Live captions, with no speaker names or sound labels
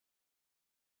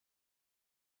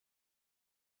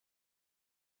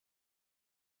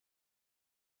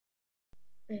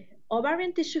Uh,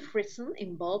 Ovarian tissue freezing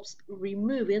involves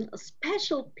removing a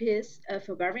special piece of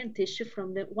ovarian tissue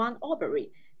from the one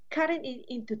ovary, cutting it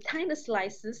into tiny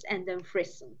slices, and then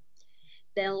freezing.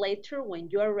 Then later, when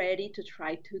you are ready to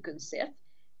try to conceive,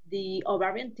 the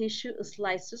ovarian tissue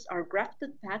slices are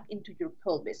grafted back into your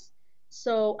pelvis.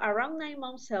 So around 9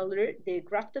 months later, the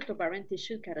grafted ovarian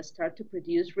tissue can start to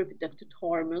produce reproductive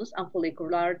hormones and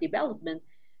follicular development.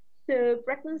 So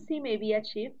pregnancy may be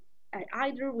achieved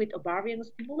either with ovarian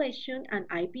stimulation and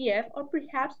IVF or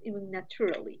perhaps even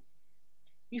naturally.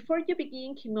 Before you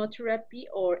begin chemotherapy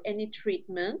or any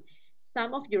treatment,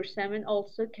 some of your semen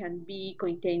also can be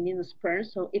containing sperm,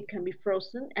 so it can be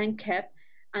frozen and kept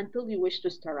until you wish to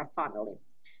start a family.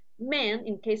 Men,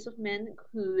 in case of men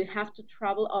who have to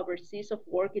travel overseas of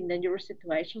work in dangerous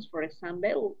situations, for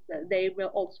example, they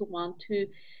will also want to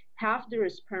have their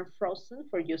sperm frozen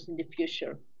for use in the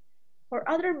future. For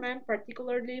other men,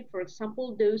 particularly, for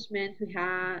example, those men who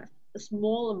have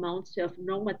small amounts of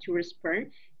non-mature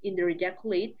sperm in their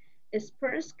ejaculate,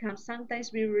 sperms can sometimes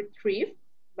be retrieved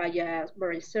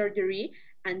by surgery,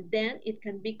 and then it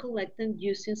can be collected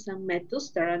using some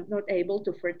methods that are not able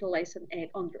to fertilize an egg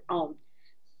on their own.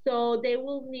 So they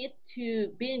will need to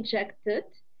be injected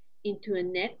into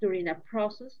an egg during a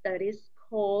process that is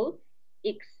called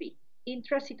ICSI,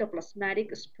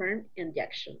 intracytoplasmatic sperm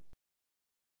injection.